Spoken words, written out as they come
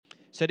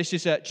So this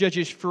is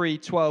Judges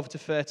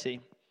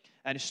 3:12-30,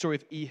 and a story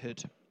of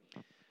Ehud.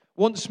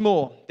 Once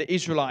more, the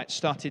Israelites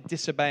started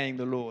disobeying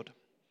the Lord.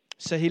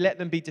 So he let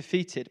them be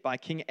defeated by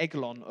King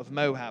Eglon of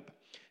Moab,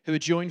 who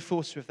had joined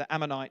forces with the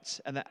Ammonites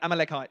and the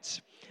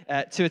Amalekites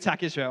to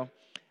attack Israel.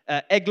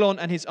 Eglon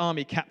and his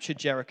army captured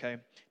Jericho.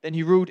 Then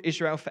he ruled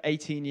Israel for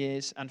 18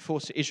 years and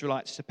forced the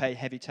Israelites to pay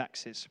heavy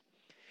taxes.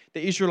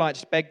 The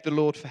Israelites begged the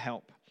Lord for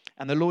help,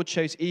 and the Lord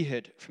chose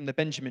Ehud from the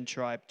Benjamin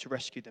tribe to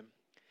rescue them.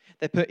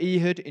 They put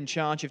Ehud in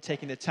charge of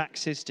taking the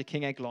taxes to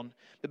King Eglon,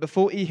 but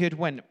before Ehud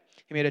went,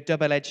 he made a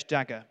double-edged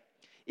dagger.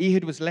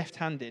 Ehud was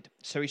left-handed,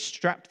 so he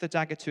strapped the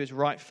dagger to his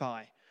right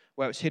thigh,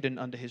 where it was hidden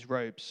under his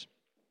robes.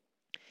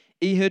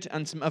 Ehud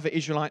and some other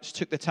Israelites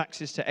took the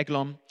taxes to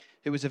Eglon,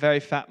 who was a very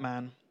fat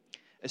man.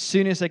 As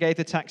soon as they gave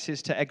the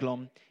taxes to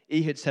Eglon,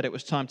 Ehud said it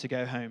was time to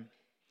go home.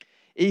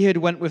 Ehud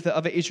went with the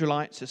other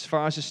Israelites as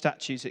far as the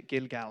statues at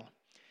Gilgal.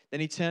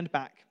 Then he turned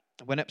back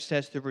and went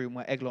upstairs to the room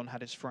where Eglon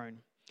had his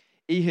throne.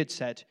 Ehud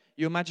said,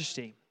 "Your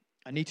Majesty,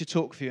 I need to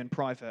talk with you in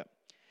private."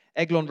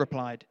 Eglon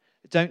replied,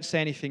 "Don't say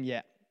anything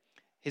yet."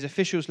 His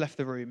officials left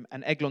the room,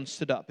 and Eglon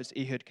stood up as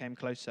Ehud came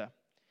closer.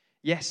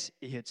 "Yes,"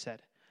 Ehud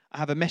said, "I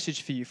have a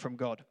message for you from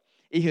God."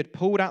 Ehud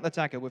pulled out the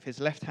dagger with his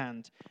left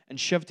hand and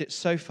shoved it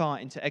so far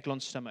into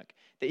Eglon's stomach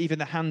that even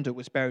the handle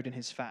was buried in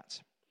his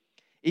fat.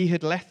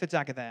 Ehud left the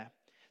dagger there.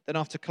 Then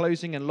after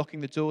closing and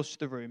locking the doors to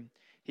the room,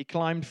 he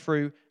climbed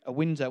through a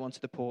window onto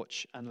the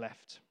porch and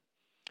left.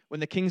 When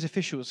the king's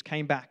officials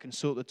came back and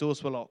saw that the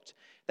doors were locked,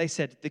 they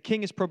said, "The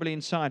king is probably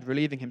inside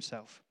relieving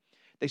himself."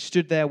 They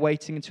stood there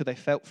waiting until they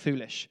felt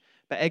foolish,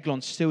 but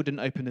Eglon still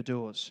didn't open the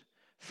doors.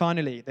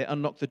 Finally, they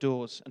unlocked the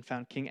doors and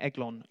found King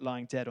Eglon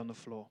lying dead on the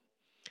floor.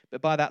 But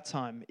by that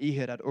time,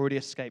 Ehud had already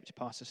escaped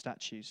past the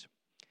statues.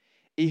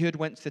 Ehud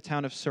went to the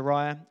town of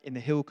Sariah in the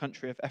hill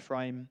country of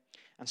Ephraim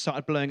and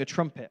started blowing a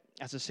trumpet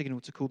as a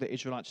signal to call the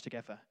Israelites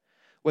together.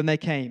 When they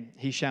came,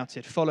 he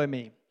shouted, "Follow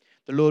me.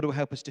 The Lord will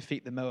help us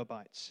defeat the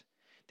Moabites."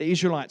 The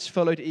Israelites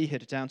followed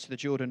Ehud down to the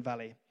Jordan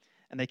Valley,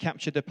 and they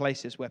captured the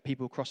places where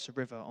people crossed the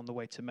river on the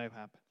way to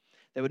Moab.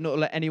 They would not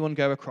let anyone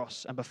go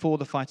across, and before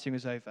the fighting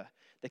was over,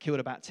 they killed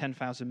about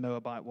 10,000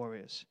 Moabite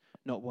warriors.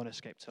 Not one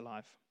escaped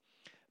alive.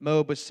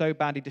 Moab was so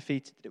badly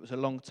defeated that it was a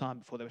long time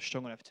before they were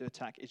strong enough to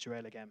attack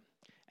Israel again,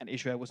 and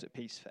Israel was at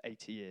peace for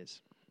 80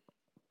 years.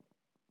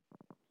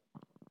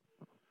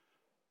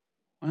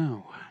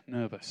 Wow,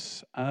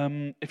 nervous.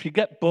 If you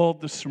get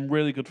bored, there's some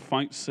really good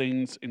fight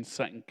scenes in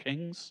 2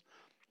 Kings.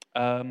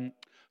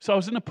 So I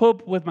was in a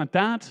pub with my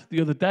dad the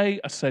other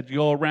day. I said,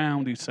 "You're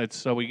round." He said,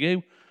 "So are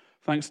you."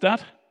 Thanks,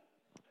 Dad.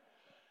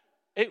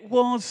 It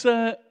was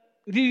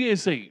New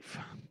Year's Eve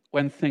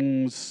when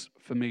things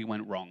for me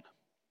went wrong.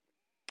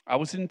 I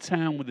was in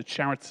town with a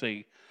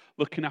charity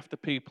looking after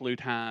people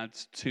who'd had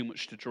too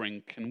much to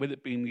drink. And with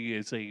it being New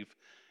Year's Eve,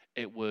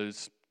 it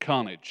was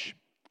carnage.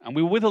 And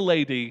we were with a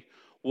lady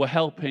who were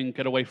helping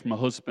get away from a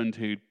husband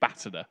who'd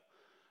battered her.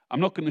 I'm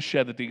not going to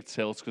share the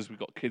details because we've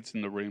got kids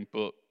in the room,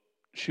 but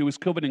she was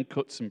covered in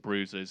cuts and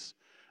bruises,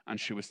 and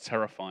she was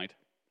terrified.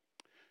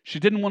 She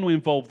didn't want to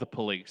involve the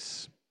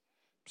police,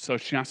 so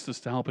she asked us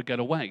to help her get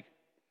away.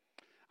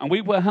 And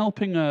we were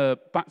helping her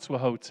back to a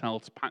hotel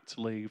to pack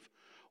to leave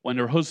when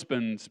her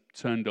husband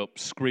turned up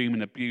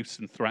screaming abuse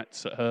and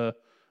threats at her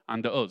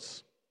and at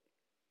us.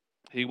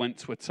 He went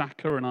to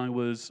attack her, and I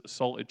was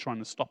assaulted trying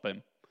to stop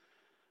him.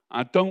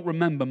 I don't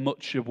remember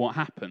much of what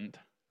happened.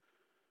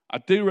 I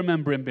do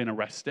remember him being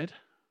arrested.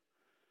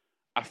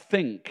 I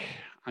think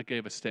I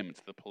gave a statement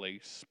to the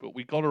police, but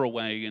we got her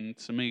away, and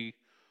to me,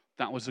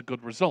 that was a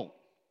good result.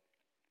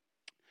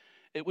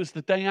 It was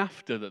the day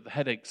after that the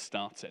headaches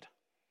started.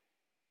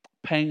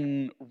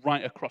 Pain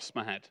right across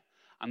my head.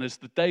 And as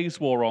the days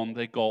wore on,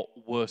 they got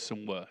worse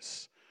and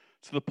worse,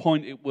 to the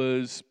point it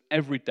was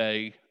every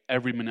day,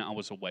 every minute I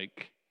was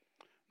awake.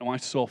 Now, I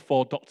saw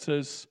 4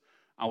 doctors,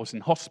 I was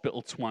in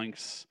hospital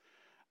twice,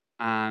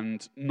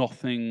 and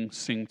nothing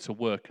seemed to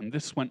work. And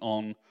this went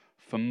on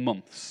for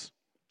months.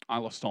 I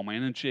lost all my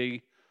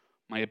energy,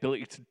 my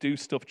ability to do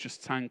stuff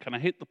just tanked, and I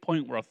hit the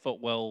point where I thought,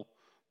 well,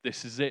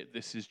 this is it.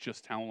 This is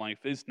just how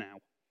life is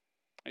now.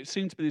 It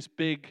seemed to be this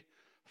big,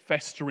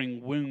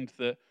 festering wound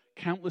that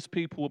countless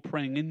people were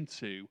praying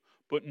into,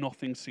 but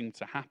nothing seemed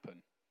to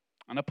happen.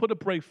 And I put a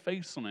brave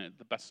face on it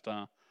the best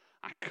I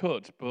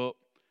could, but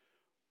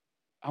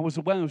I was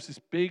aware there was this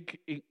big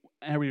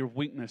area of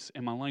weakness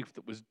in my life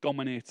that was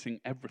dominating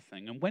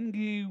everything. And when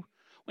you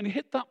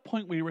hit that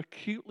point where you're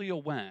acutely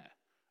aware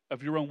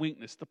of your own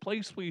weakness, the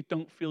place where you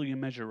don't feel you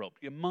measure up,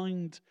 your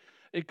mind,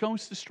 it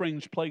goes to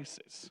strange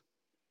places.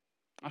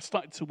 I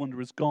started to wonder,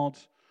 has God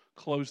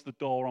closed the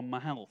door on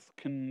my health?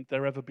 Can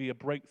there ever be a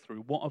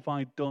breakthrough? What have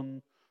I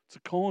done to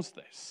cause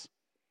this?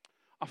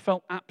 I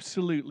felt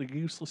absolutely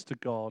useless to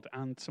God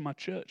and to my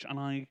church, and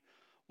I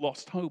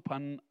lost hope.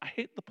 And I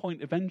hit the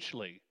point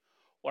eventually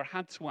where I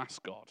had to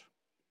ask God,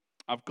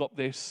 I've got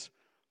this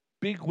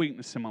big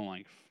weakness in my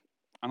life,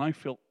 and I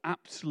feel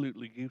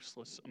absolutely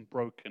useless and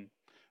broken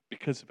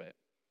because of it.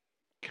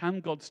 Can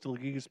God still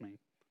use me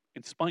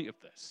in spite of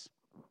this?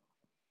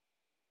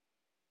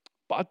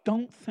 But I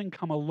don't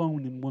think I'm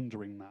alone in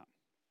wondering that.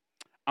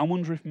 I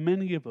wonder if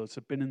many of us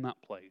have been in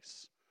that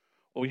place,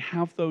 or we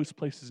have those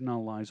places in our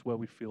lives where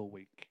we feel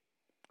weak.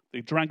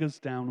 They drag us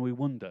down, and we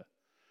wonder,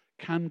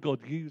 can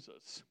God use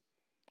us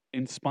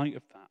in spite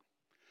of that?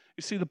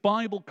 You see, the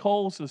Bible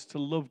calls us to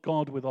love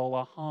God with all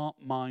our heart,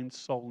 mind,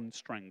 soul, and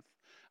strength.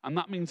 And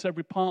that means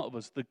every part of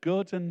us, the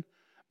good and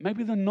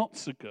maybe the not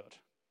so good.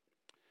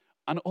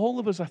 And all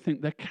of us, I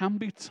think, there can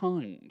be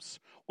times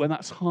when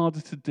that's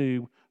harder to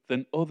do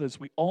than others.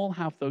 We all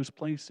have those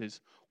places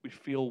we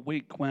feel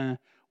weak, where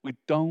we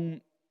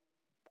don't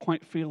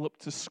quite feel up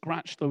to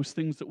scratch those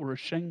things that we're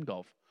ashamed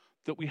of,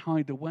 that we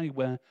hide away,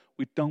 where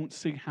we don't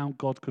see how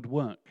God could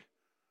work.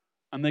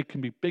 And they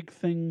can be big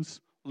things,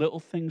 little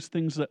things,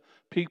 things that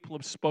people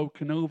have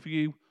spoken over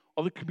you,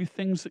 or there could be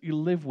things that you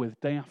live with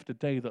day after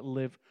day that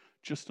live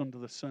just under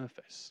the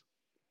surface.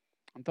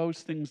 And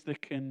those things, they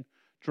can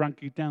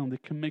drag you down. They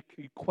can make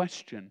you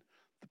question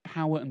the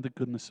power and the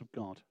goodness of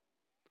God.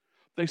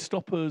 They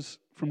stop us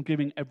from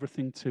giving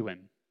everything to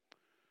Him.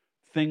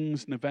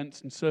 Things and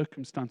events and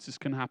circumstances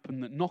can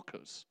happen that knock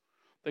us.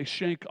 They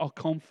shake our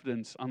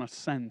confidence and our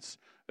sense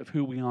of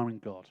who we are in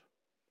God.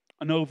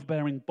 An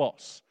overbearing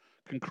boss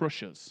can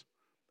crush us.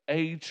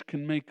 Age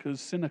can make us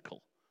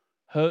cynical.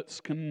 Hurts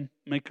can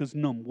make us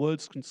numb.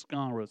 Words can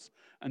scar us.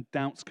 And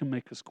doubts can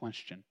make us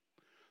question.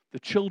 The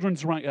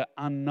children's writer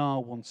Anne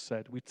Nar once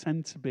said, we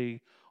tend to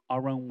be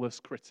our own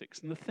worst critics.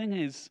 And the thing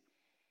is,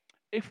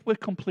 if we're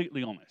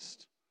completely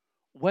honest,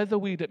 whether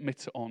we'd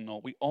admit it or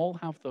not, we all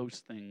have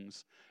those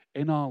things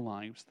in our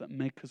lives that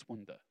make us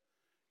wonder,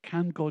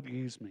 can God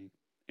use me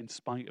in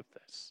spite of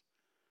this?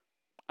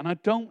 And I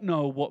don't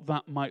know what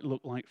that might look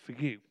like for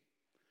you.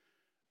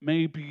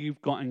 Maybe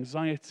you've got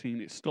anxiety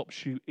and it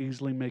stops you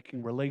easily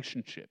making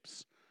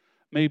relationships.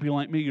 Maybe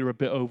like me, you're a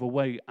bit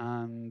overweight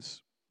and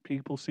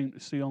people seem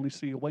to only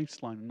see your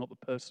waistline and not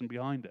the person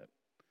behind it.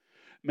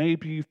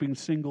 Maybe you've been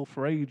single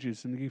for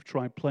ages and you've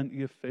tried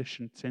plenty of fish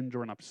and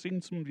Tinder, and I've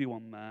seen some of you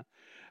on there,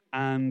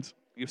 and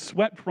you've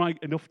swept right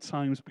enough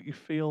times, but you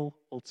feel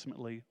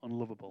ultimately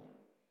unlovable.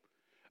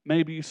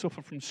 Maybe you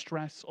suffer from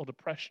stress or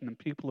depression and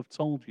people have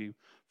told you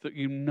that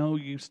you're no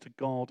use to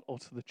God or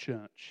to the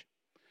church.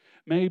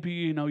 Maybe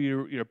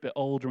you're a bit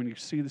older and you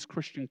see this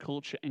Christian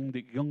culture aimed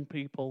at young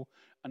people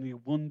and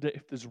you wonder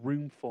if there's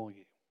room for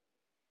you.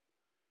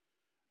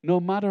 No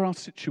matter our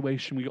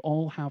situation, we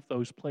all have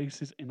those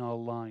places in our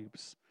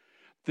lives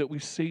that we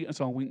see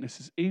as our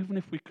weaknesses, even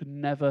if we could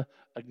never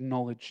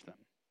acknowledge them.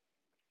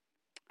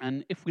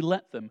 And if we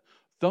let them,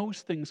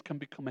 those things can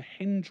become a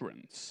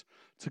hindrance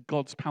to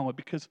God's power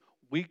because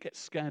we get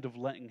scared of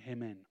letting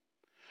Him in.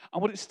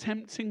 And what it's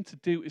tempting to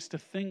do is to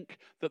think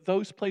that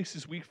those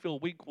places we feel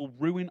weak will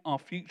ruin our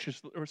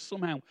futures, that there are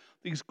somehow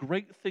these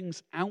great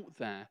things out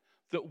there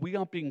that we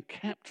are being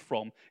kept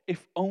from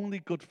if only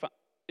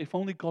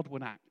God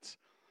would act.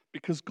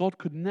 Because God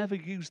could never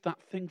use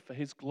that thing for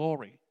His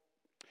glory.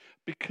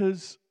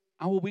 Because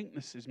our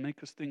weaknesses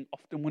make us think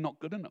often we're not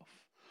good enough.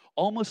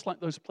 Almost like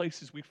those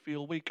places we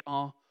feel weak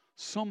are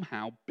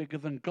somehow bigger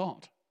than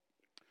God.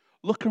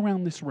 Look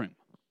around this room.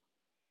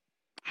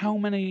 How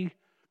many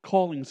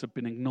callings have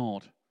been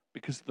ignored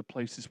because of the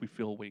places we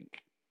feel weak?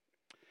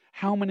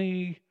 How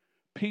many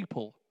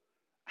people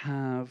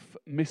have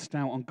missed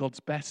out on God's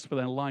best for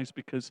their lives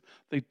because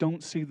they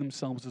don't see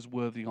themselves as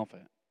worthy of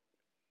it?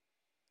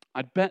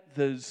 I'd bet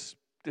there's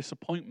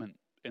disappointment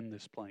in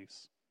this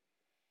place.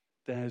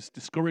 There's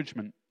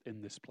discouragement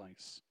in this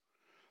place.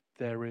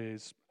 There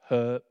is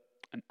hurt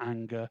and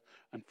anger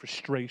and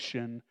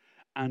frustration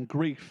and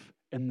grief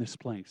in this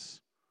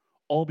place.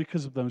 All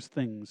because of those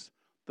things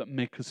that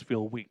make us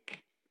feel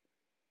weak.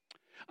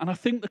 And I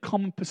think the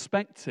common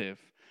perspective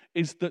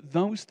is that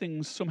those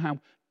things somehow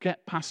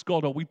get past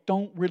God, or we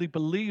don't really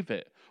believe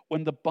it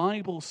when the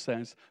Bible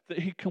says that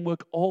He can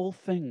work all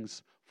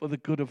things for the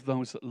good of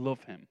those that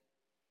love Him.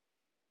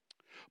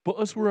 But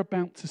as we're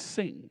about to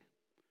sing,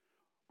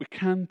 we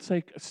can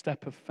take a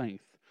step of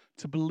faith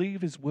to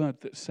believe His word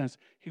that says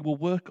He will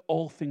work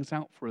all things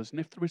out for us. And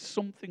if there is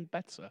something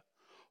better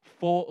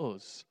for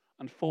us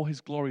and for His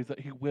glory,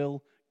 that He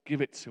will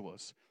give it to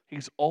us.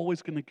 He's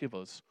always going to give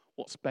us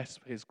what's best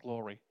for His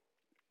glory.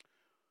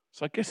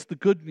 So I guess the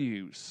good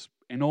news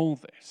in all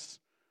this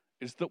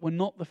is that we're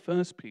not the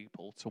first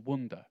people to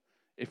wonder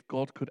if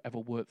God could ever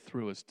work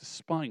through us,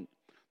 despite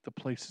the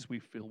places we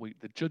feel weak.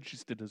 The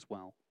judges did as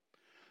well.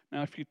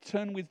 Now, if you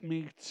turn with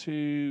me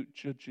to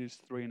Judges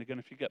 3, and again,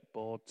 if you get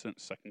bored, turn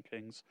to 2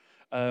 Kings,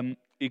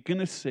 you're going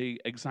to see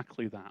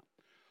exactly that.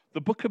 The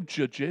book of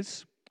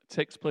Judges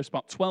takes place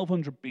about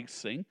 1200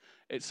 BC.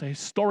 It's a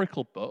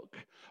historical book,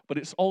 but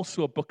it's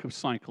also a book of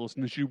cycles.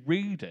 And as you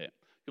read it,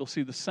 you'll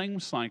see the same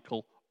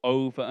cycle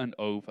over and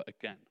over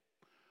again.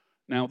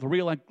 Now, the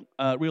real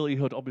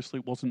Ehud obviously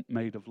wasn't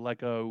made of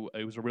Lego.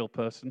 It was a real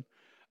person.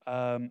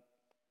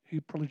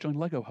 He'd probably join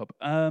Lego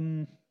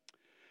Hub.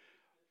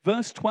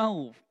 Verse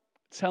 12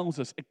 tells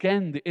us,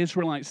 again, the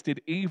Israelites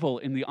did evil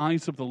in the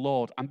eyes of the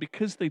Lord, and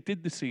because they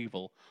did this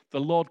evil, the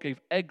Lord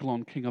gave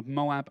Eglon, king of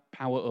Moab,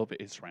 power over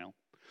Israel.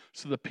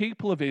 So the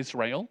people of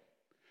Israel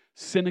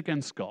sin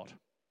against God.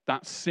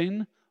 That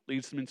sin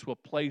leads them into a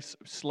place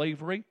of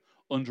slavery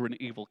under an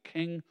evil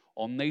king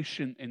or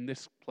nation, in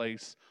this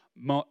place,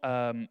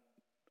 King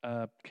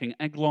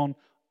Eglon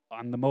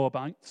and the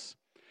Moabites.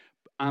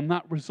 And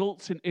that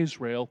results in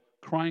Israel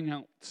crying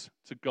out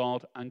to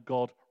God, and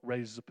God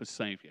raises up a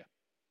savior.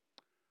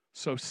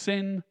 So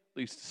sin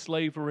leads to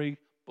slavery,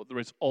 but there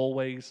is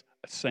always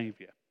a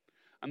savior.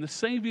 And the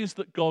saviors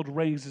that God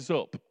raises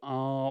up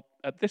are,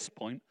 at this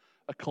point,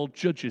 are called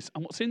judges.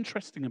 And what's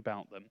interesting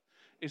about them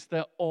is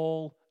they're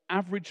all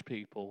average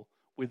people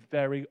with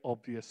very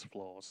obvious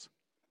flaws.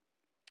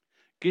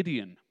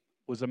 Gideon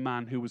was a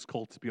man who was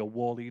called to be a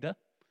war leader,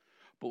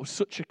 but was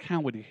such a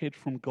coward he hid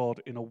from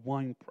God in a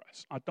wine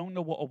press. I don't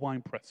know what a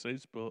wine press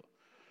is, but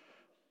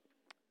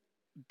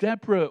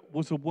Deborah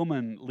was a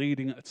woman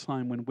leading at a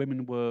time when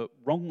women were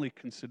wrongly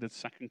considered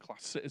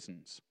second-class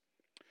citizens.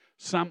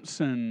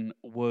 Samson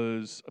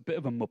was a bit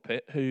of a muppet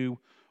who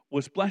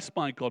was blessed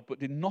by God but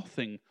did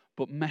nothing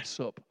but mess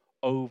up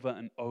over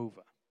and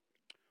over.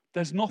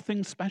 There's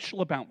nothing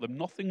special about them,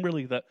 nothing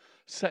really that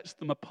sets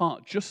them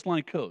apart. Just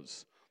like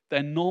us,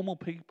 they're normal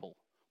people,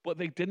 but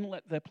they didn't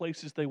let their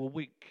places they were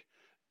weak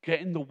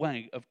get in the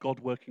way of God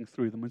working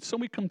through them. And so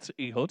we come to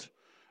Ehud,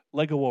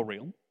 Lego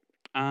Oriel,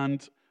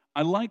 and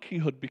I like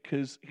Ehud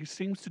because he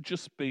seems to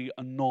just be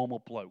a normal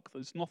bloke.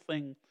 There's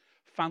nothing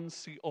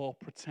fancy or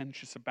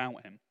pretentious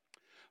about him.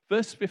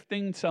 Verse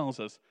 15 tells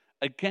us,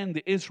 again,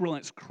 the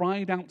Israelites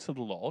cried out to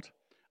the Lord,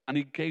 and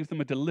he gave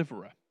them a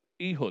deliverer,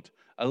 Ehud,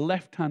 a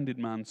left-handed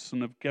man,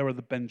 son of Gera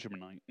the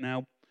Benjaminite.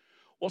 Now,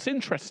 what's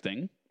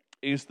interesting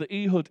is that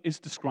Ehud is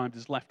described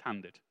as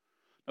left-handed.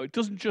 Now, it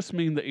doesn't just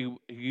mean that he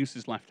used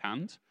his left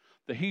hand.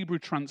 The Hebrew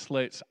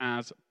translates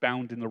as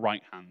bound in the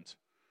right hand.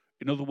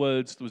 In other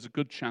words, there was a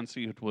good chance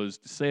Ehud was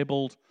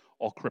disabled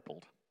or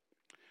crippled.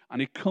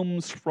 And he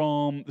comes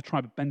from the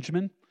tribe of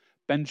Benjamin.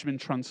 Benjamin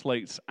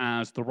translates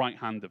as the right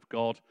hand of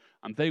God,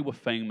 and they were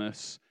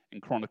famous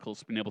in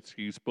Chronicles being able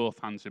to use both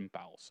hands in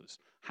battle. So there's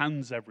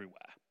hands everywhere.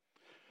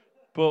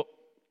 But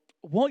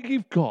what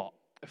you've got,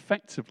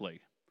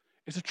 effectively,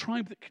 is a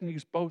tribe that can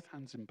use both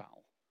hands in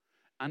battle.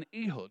 And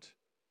Ehud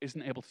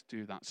isn't able to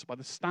do that. So by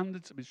the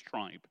standards of his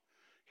tribe,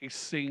 he's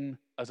seen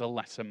as a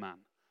lesser man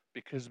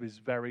because of his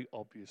very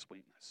obvious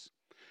weakness.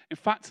 In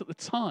fact, at the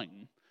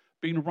time,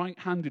 being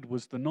right-handed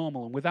was the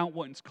normal, and without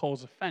wanting to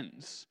cause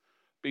offense,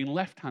 being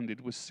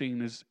left-handed was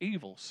seen as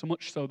evil, so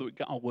much so that we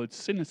get our word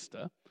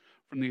sinister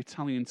from the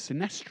Italian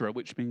sinistra,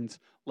 which means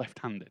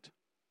left-handed.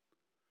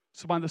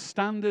 So by the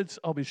standards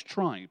of his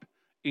tribe,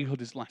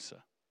 Ehud is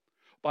lesser.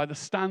 By the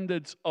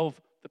standards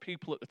of the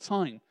people at the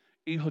time,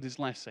 Ehud is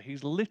lesser.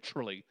 He's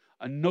literally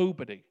a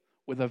nobody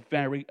with a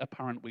very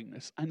apparent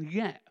weakness. And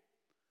yet,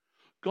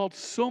 God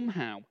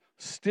somehow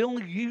still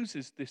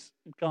uses this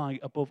guy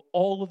above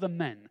all other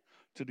men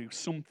to do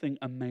something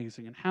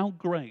amazing. And how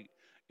great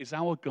is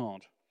our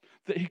God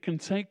that he can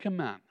take a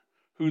man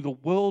who the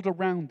world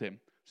around him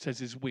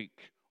says is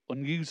weak,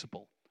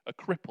 unusable, a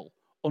cripple,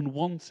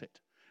 unwanted,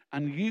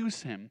 and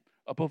use him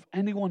above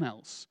anyone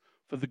else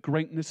for the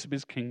greatness of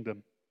his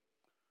kingdom.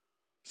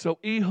 So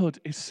Ehud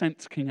is sent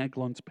to King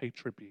Eglon to pay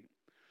tribute.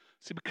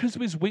 See, because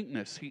of his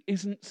weakness, he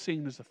isn't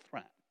seen as a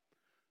threat.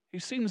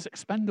 He's seen as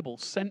expendable,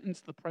 sent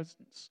into the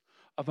presence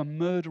of a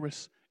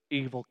murderous,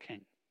 evil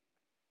king.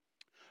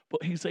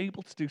 But he's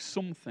able to do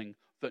something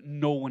that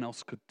no one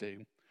else could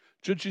do.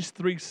 Judges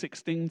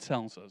 3:16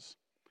 tells us,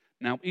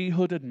 now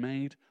Ehud had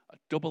made a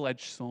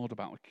double-edged sword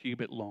about a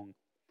cubit long,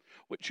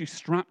 which he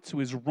strapped to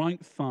his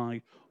right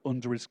thigh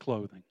under his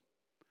clothing.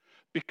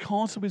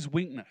 Because of his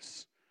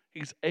weakness,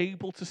 he's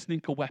able to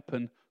sneak a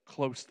weapon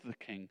close to the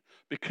king.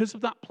 Because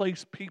of that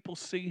place, people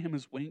see him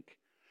as weak.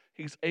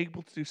 He's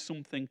able to do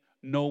something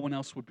no one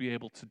else would be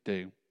able to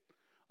do.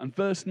 And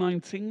verse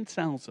 19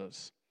 tells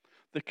us,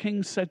 the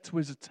king said to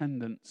his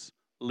attendants,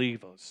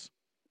 leave us.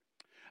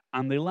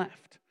 And they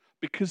left,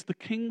 because the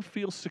king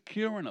feels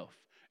secure enough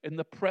in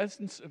the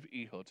presence of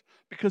Ehud,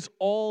 because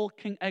all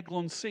King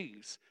Eglon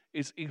sees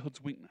is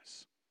Ehud's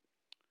weakness.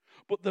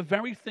 But the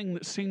very thing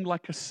that seemed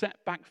like a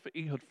setback for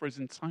Ehud for his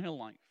entire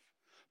life,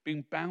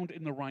 being bound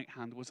in the right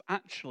hand, was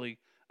actually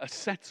a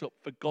setup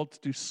for God to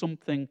do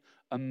something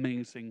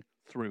amazing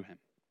through him.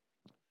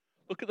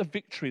 Look at the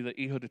victory that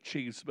Ehud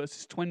achieves.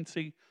 Verses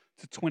 20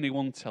 to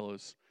 21 tell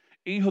us,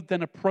 Ehud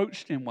then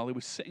approached him while he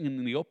was sitting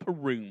in the upper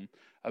room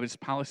of his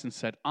palace and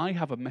said, I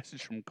have a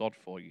message from God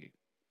for you.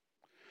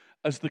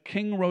 As the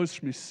king rose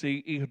from his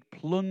seat, Ehud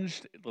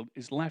reached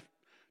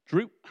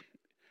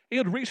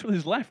with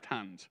his left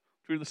hand,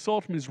 drew the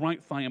sword from his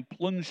right thigh and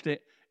plunged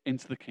it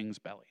into the king's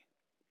belly.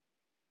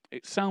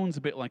 It sounds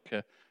a bit like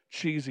a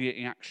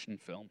cheesy action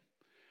film.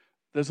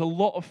 There's a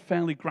lot of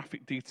fairly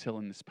graphic detail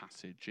in this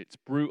passage. It's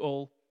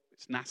brutal,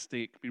 it's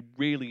nasty, it can be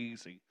really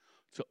easy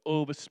to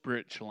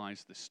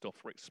over-spiritualize this stuff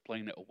or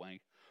explain it away.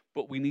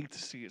 But we need to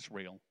see it's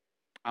real.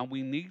 And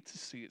we need to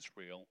see it's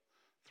real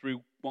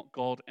through what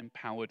God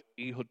empowered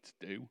Ehud to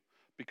do,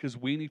 because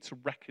we need to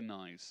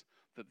recognize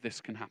that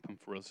this can happen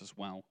for us as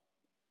well.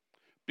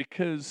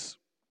 Because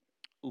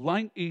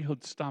like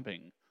Ehud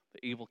stabbing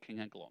the evil King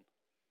Eglon,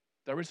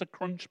 there is a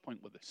crunch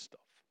point with this stuff.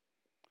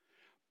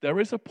 there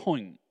is a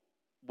point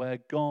where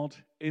God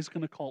is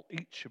going to call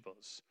each of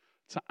us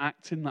to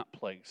act in that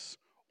place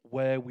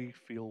where we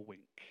feel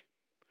weak,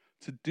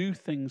 to do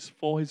things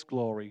for his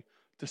glory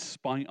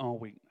despite our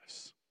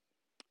weakness.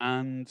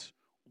 And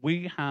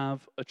we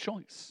have a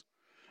choice.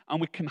 And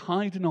we can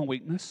hide in our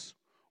weakness.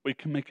 We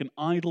can make an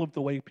idol of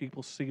the way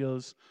people see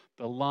us,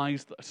 the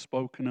lies that are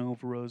spoken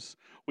over us.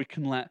 We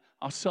can let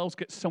ourselves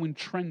get so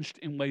entrenched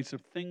in ways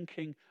of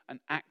thinking and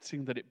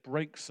acting that it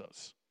breaks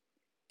us.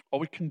 Or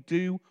we can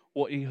do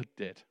what Ehud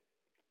did.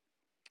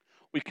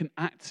 We can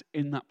act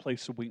in that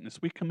place of weakness.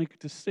 We can make a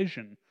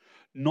decision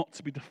not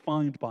to be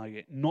defined by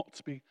it, not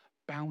to be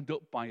bound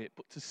up by it,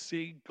 but to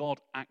see God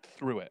act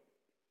through it.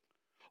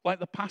 Like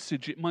the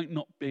passage, it might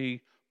not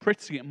be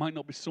pretty, it might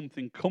not be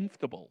something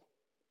comfortable,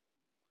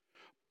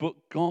 but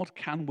God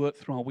can work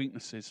through our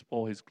weaknesses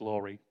for his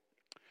glory.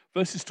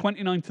 Verses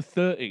 29 to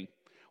 30,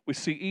 we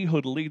see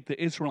Ehud lead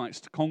the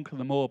Israelites to conquer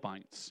the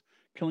Moabites,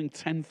 killing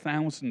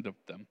 10,000 of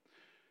them,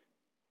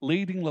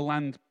 leading the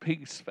land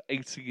peace for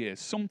 80 years,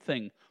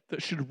 something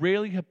that should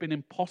really have been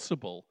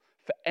impossible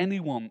for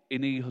anyone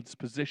in Ehud's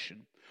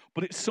position.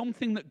 But it's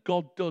something that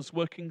God does,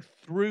 working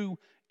through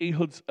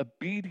Ehud's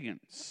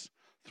obedience,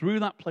 through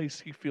that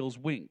place he feels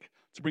weak,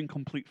 to bring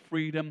complete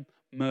freedom,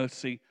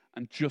 mercy,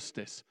 and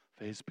justice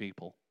for his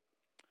people.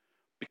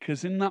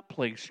 Because in that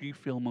place you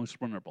feel most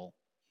vulnerable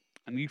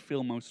and you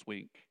feel most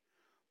weak.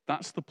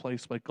 That's the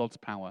place where God's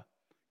power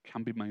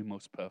can be made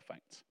most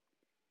perfect.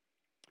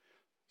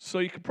 So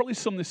you could probably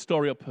sum this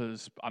story up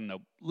as, I don't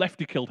know,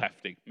 lefty killed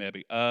hefty,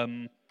 maybe.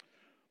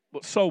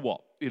 But so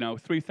what?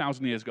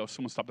 3,000 years ago,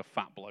 someone stabbed a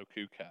fat bloke.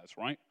 Who cares,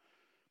 right?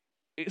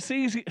 It's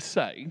easy to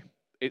say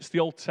it's the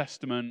Old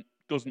Testament,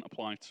 doesn't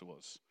apply to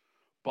us.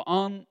 But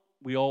aren't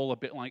we all a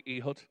bit like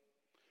Ehud?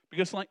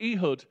 Because like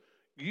Ehud,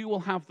 you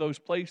will have those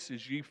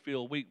places you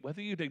feel weak,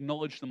 whether you'd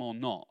acknowledge them or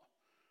not.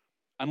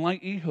 And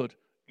like Ehud,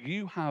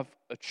 you have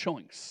a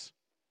choice.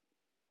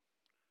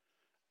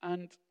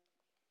 And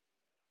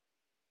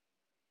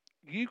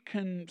you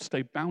can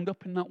stay bound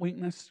up in that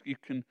weakness. You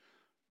can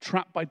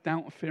trapped by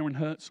doubt, fear, and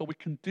hurt. So we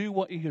can do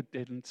what Ehud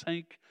did and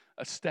take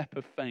a step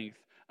of faith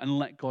and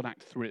let God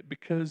act through it.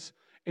 Because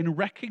in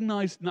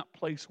recognizing that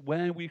place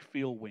where we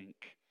feel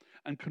weak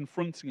and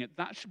confronting it,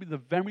 that should be the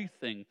very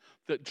thing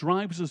that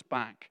drives us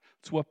back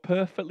to a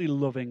perfectly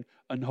loving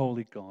and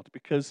holy God.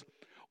 Because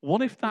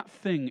what if that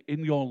thing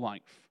in your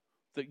life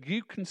that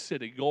you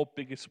consider your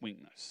biggest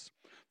weakness,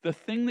 the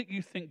thing that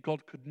you think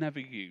God could never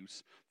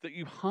use, that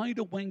you hide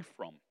away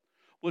from,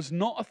 was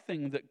not a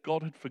thing that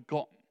God had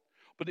forgotten,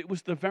 but it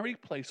was the very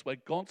place where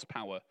God's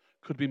power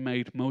could be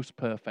made most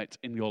perfect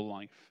in your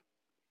life?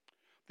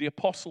 The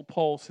Apostle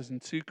Paul says in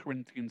 2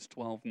 Corinthians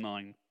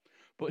 12:9,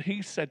 "But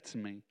he said to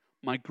me,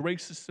 my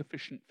grace is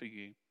sufficient for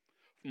you,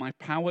 for my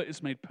power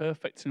is made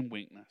perfect in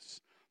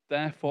weakness.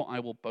 Therefore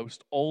I will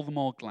boast all the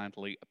more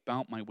gladly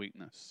about my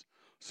weakness,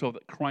 so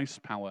that Christ's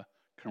power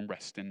can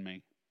rest in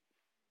me."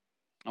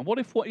 And what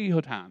if what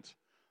Ehud had,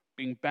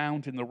 being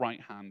bound in the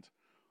right hand,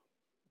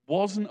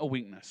 wasn't a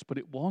weakness, but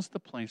it was the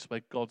place where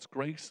God's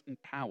grace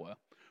and power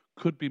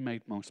could be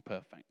made most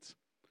perfect?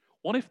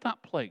 What if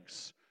that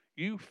place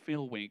you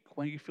feel weak,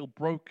 where you feel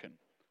broken,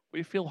 where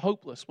you feel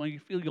hopeless, where you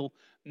feel you'll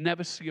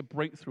never see a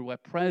breakthrough, where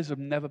prayers have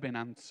never been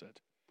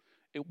answered,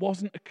 it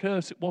wasn't a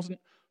curse, it wasn't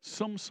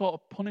some sort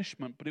of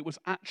punishment, but it was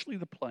actually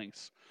the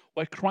place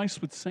where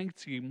Christ would say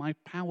to you, my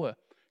power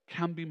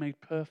can be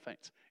made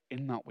perfect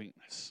in that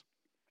weakness.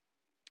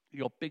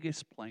 Your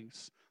biggest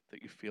place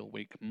that you feel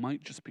weak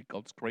might just be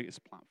God's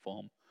greatest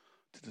platform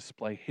to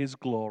display his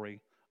glory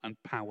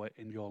and power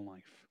in your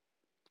life.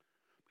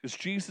 Because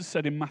Jesus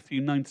said in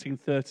Matthew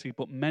 19:30,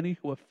 "But many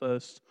who are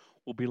first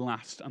will be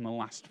last, and the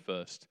last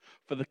first.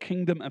 For the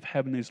kingdom of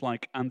heaven is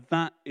like," and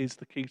that is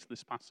the key to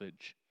this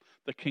passage,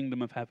 the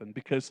kingdom of heaven.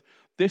 Because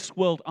this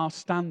world, our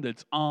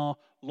standards, our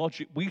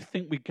logic, we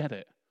think we get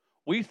it.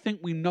 We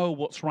think we know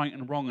what's right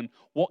and wrong and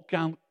what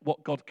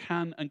God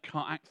can and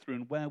can't act through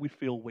and where we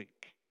feel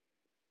weak.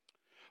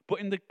 But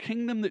in the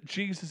kingdom that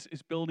Jesus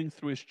is building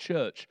through his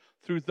church,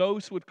 through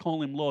those who would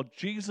call him Lord,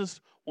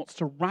 Jesus wants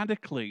to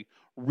radically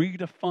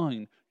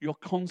redefine your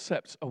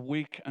concepts of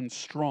weak and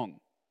strong.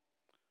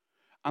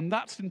 And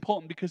that's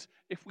important because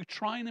if we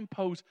try and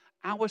impose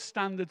our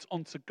standards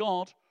onto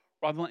God,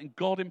 rather than letting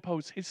God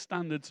impose his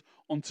standards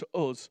onto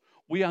us,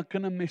 we are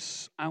going to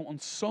miss out on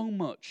so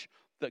much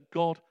that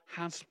God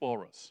has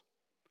for us.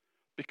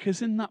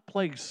 Because in that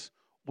place,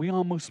 we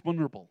are most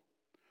vulnerable.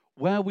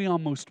 Where we are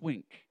most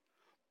weak,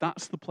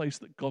 that's the place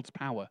that God's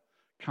power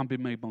can be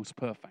made most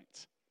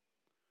perfect.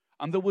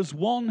 And there was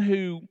one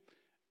who,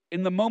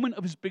 in the moment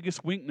of his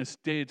biggest weakness,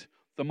 did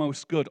the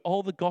most good.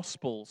 All the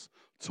Gospels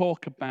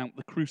talk about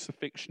the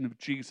crucifixion of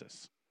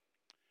Jesus.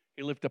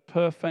 He lived a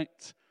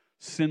perfect,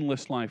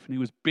 sinless life, and he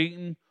was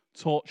beaten,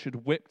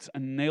 tortured, whipped,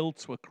 and nailed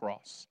to a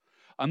cross.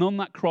 And on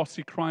that cross,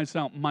 he cries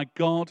out, my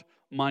God,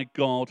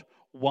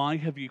 why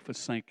have you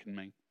forsaken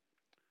me?"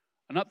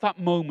 And at that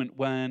moment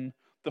when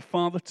the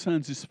Father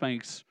turns his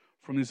face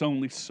from his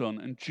only Son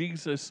and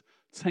Jesus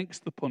takes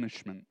the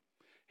punishment,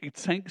 he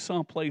takes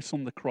our place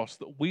on the cross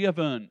that we have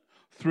earned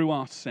through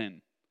our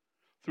sin.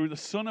 Through the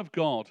Son of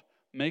God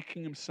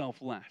making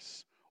himself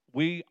less,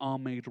 we are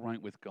made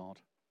right with God.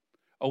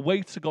 A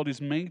way to God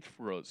is made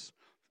for us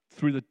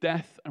through the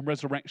death and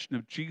resurrection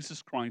of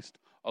Jesus Christ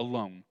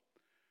alone.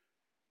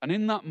 And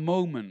in that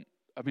moment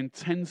of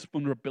intense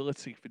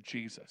vulnerability for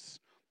Jesus,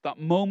 that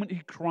moment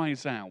he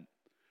cries out,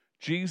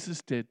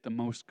 Jesus did the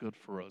most good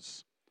for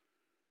us.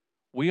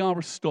 We are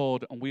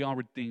restored and we are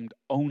redeemed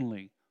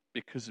only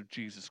because of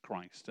Jesus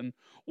Christ. And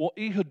what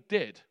Ehud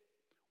did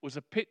was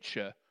a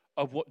picture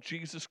of what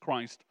Jesus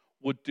Christ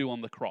would do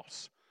on the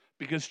cross.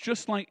 Because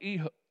just like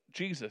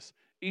Jesus,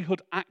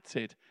 Ehud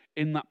acted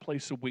in that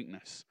place of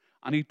weakness.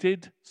 And he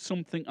did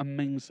something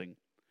amazing.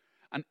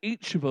 And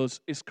each of us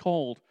is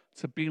called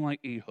to be like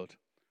Ehud.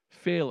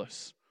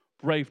 Fearless,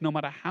 brave, no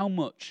matter how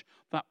much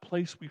that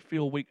place we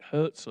feel weak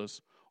hurts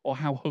us or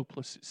how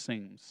hopeless it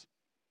seems.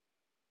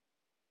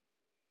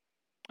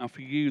 And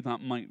for you,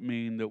 that might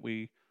mean that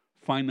we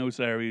find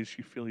those areas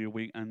you feel you're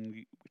weak and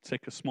we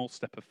take a small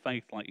step of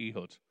faith like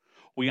Ehud.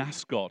 We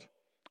ask God,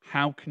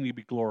 how can you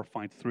be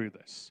glorified through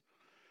this?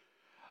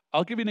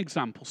 I'll give you an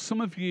example.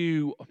 Some of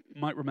you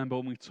might remember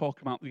when we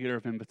talk about the year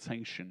of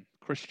invitation,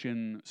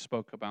 Christian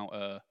spoke about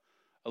a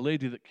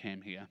lady that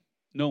came here.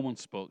 No one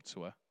spoke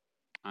to her,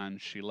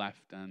 and she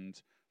left,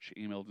 and she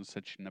emailed and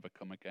said she'd never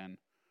come again.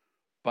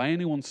 By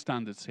anyone's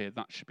standards here,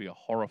 that should be a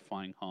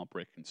horrifying,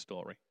 heartbreaking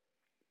story.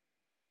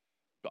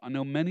 But I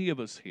know many of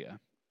us here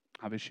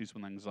have issues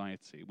with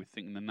anxiety. We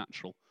think in the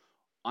natural,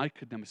 I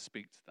could never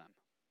speak to them.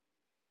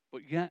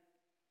 But yet,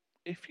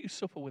 if you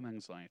suffer with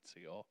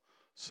anxiety or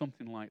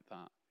something like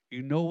that,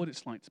 you know what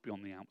it's like to be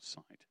on the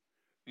outside.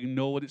 You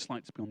know what it's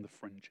like to be on the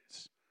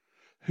fringes.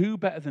 Who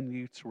better than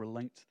you to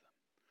relate to them,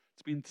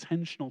 to be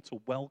intentional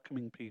to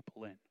welcoming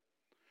people in?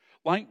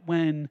 Like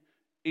when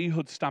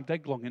Ehud stabbed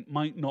Eglon, it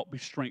might not be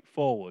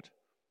straightforward.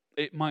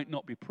 It might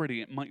not be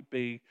pretty. It might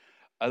be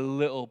a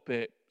little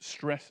bit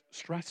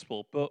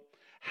stressful. But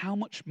how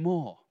much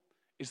more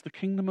is the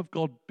kingdom of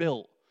God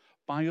built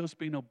by us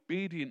being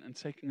obedient and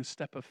taking a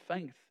step of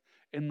faith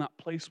in that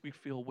place we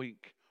feel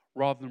weak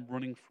rather than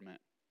running from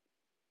it?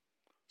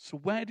 So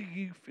where do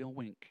you feel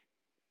weak?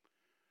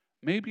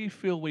 Maybe you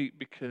feel weak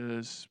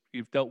because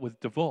you've dealt with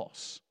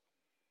divorce.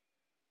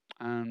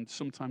 And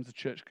sometimes the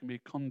church can be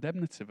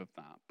condemnative of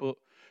that. But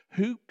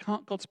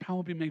can't God's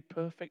power be made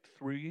perfect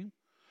through you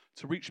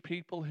to reach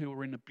people who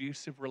are in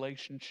abusive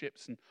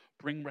relationships and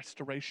bring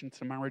restoration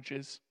to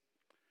marriages?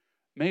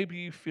 Maybe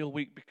you feel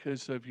weak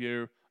because of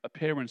your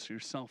appearance, your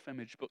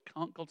self-image, but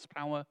can't God's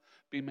power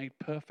be made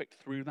perfect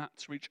through that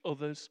to reach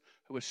others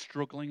who are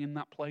struggling in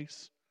that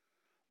place?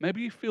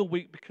 Maybe you feel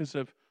weak because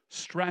of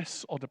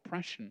stress or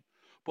depression,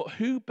 but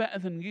who better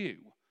than you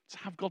to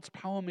have God's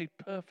power made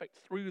perfect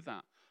through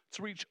that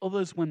to reach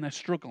others when they're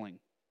struggling?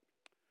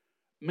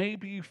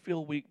 Maybe you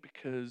feel weak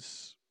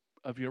because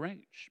of your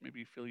age. Maybe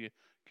you feel you're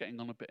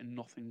getting on a bit and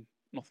nothing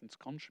to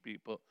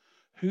contribute, but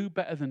who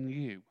better than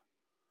you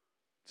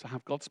to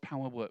have God's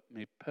power work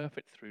made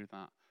perfect through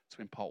that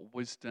to impart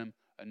wisdom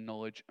and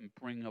knowledge and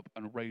bring up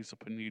and raise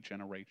up a new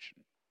generation?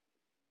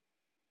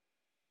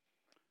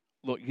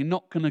 Look, you're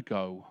not going to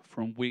go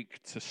from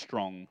weak to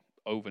strong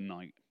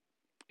overnight.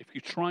 If you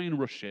try and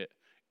rush it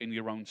in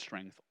your own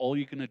strength, all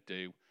you're going to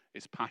do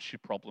is pass your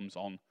problems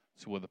on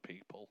to other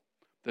people.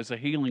 There's a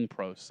healing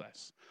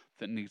process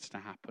that needs to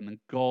happen, and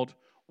God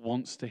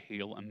wants to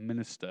heal and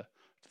minister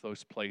to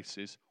those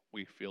places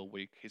we feel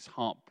weak. His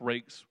heart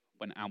breaks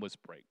when ours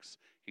breaks.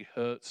 He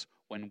hurts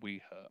when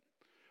we hurt.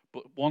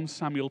 But 1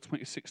 Samuel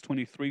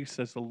 26:23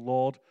 says the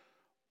Lord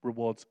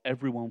rewards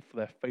everyone for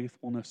their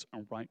faithfulness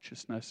and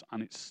righteousness,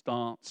 and it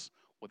starts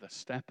with a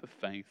step of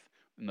faith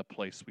in the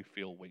place we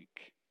feel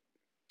weak.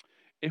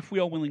 If we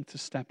are willing to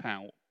step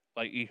out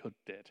like Ehud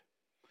did,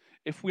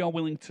 if we are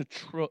willing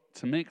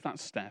to make that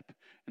step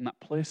in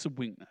that place of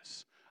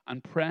weakness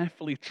and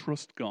prayerfully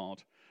trust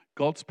God,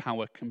 God's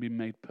power can be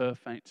made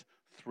perfect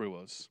through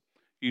us.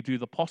 You do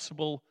the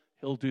possible,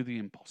 he'll do the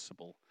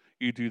impossible.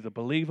 You do the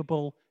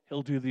believable,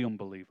 he'll do the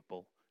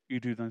unbelievable. You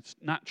do the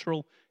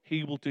natural,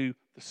 he will do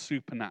the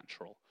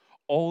supernatural.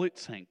 All it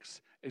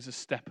takes is a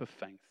step of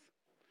faith.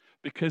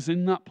 Because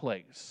in that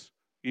place,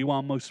 you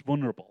are most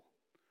vulnerable.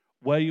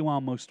 Where you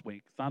are most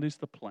weak, that is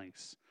the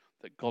place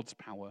that God's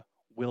power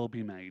will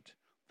be made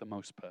the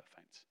most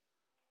perfect.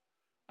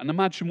 And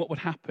imagine what would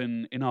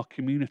happen in our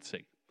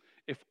community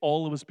if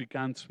all of us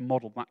began to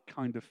model that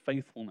kind of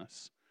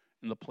faithfulness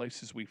in the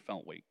places we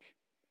felt weak.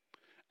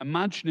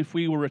 Imagine if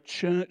we were a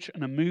church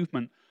and a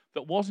movement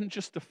that wasn't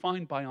just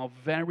defined by our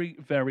very,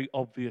 very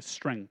obvious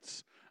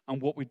strengths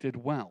and what we did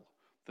well,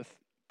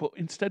 but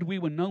instead we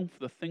were known for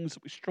the things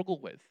that we struggle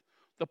with,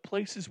 the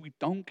places we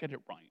don't get it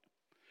right.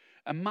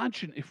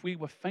 Imagine if we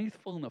were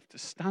faithful enough to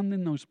stand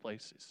in those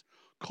places,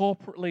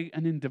 corporately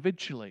and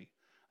individually,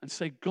 and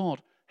say,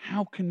 God,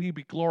 how can you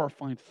be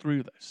glorified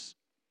through this?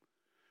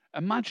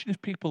 Imagine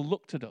if people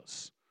looked at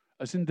us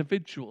as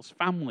individuals,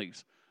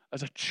 families,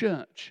 as a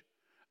church,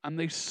 and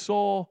they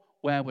saw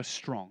where we're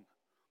strong.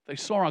 They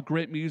saw our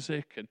great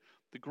music and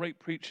the great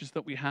preachers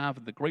that we have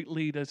and the great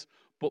leaders,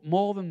 But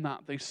more than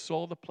that, they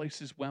saw the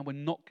places where we're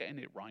not getting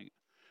it right.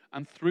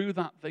 And through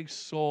that, they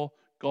saw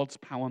God's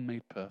power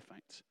made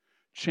perfect,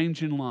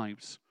 changing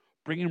lives,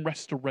 bringing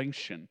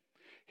restoration,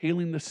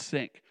 healing the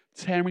sick,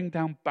 tearing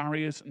down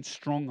barriers and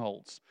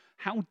strongholds.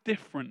 How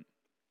different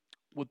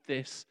would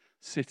this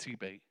city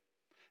be?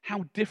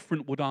 How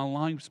different would our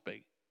lives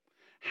be?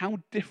 How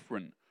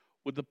different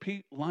would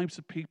the lives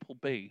of people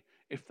be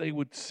if they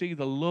would see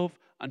the love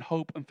and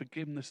hope and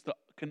forgiveness that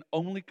can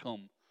only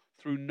come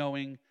through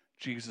knowing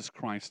Jesus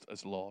Christ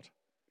as Lord?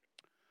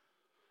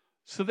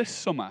 So this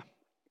summer,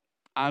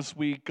 as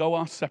we go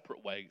our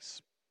separate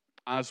ways,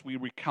 as we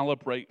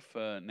recalibrate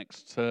for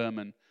next term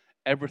and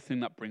everything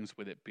that brings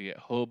with it, be it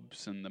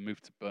hubs and the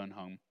move to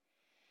Burnhome,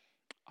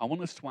 I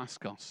want us to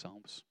ask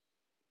ourselves,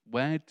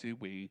 where do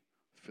we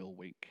feel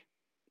weak?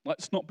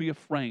 Let's not be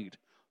afraid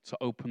to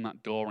open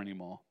that door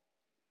anymore,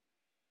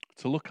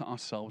 to look at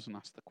ourselves and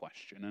ask the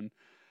question. And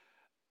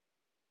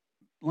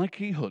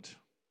like Ehud,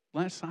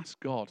 let's ask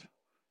God,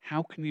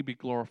 how can you be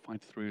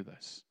glorified through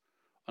this?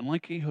 And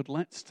like Ehud,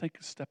 let's take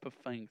a step of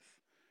faith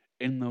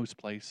in those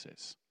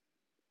places.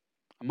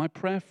 And my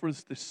prayer for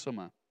us this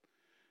summer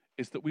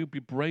is that we would be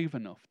brave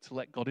enough to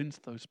let God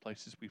into those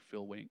places we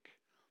feel weak,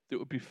 that we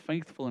would be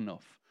faithful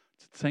enough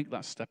to take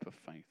that step of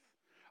faith,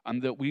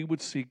 and that we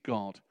would see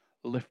God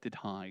lifted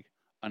high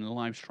and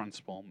lives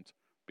transformed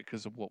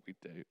because of what we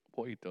do,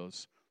 what he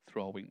does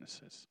through our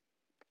weaknesses.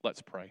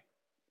 Let's pray.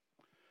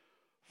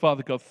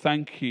 Father God,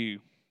 thank you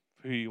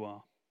for who you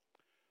are.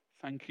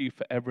 Thank you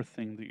for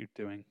everything that you're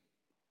doing.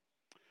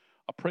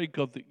 I pray,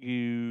 God, that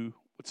you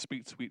would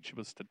speak to each of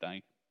us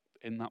today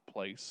in that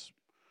place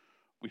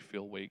we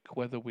feel weak,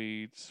 whether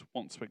we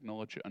want to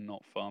acknowledge it or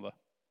not, Father.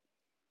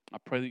 I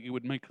pray that you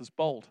would make us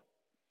bold,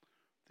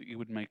 that you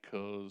would make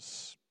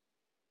us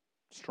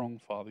strong,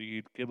 Father.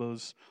 You'd give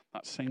us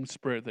that same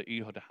spirit that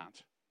Ehud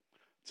had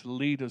to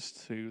lead us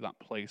to that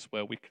place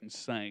where we can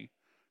say,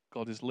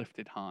 God is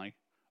lifted high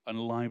and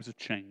lives are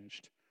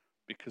changed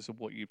because of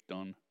what you've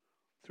done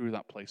through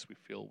that place we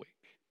feel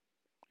weak.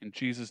 In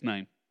Jesus'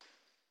 name,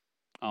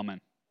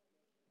 amen.